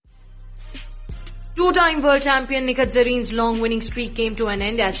Two-time world champion Nikhat Zareen's long winning streak came to an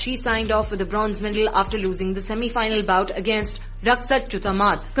end as she signed off with a bronze medal after losing the semi-final bout against Raksat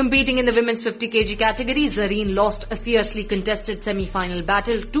Chuthamat. Competing in the women's 50 kg category, Zareen lost a fiercely contested semi-final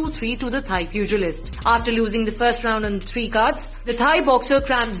battle 2-3 to the Thai pugilist. After losing the first round on 3 cards, the Thai boxer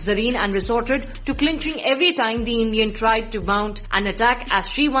cramped Zareen and resorted to clinching every time the Indian tried to mount an attack as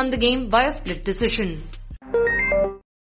she won the game by a split decision.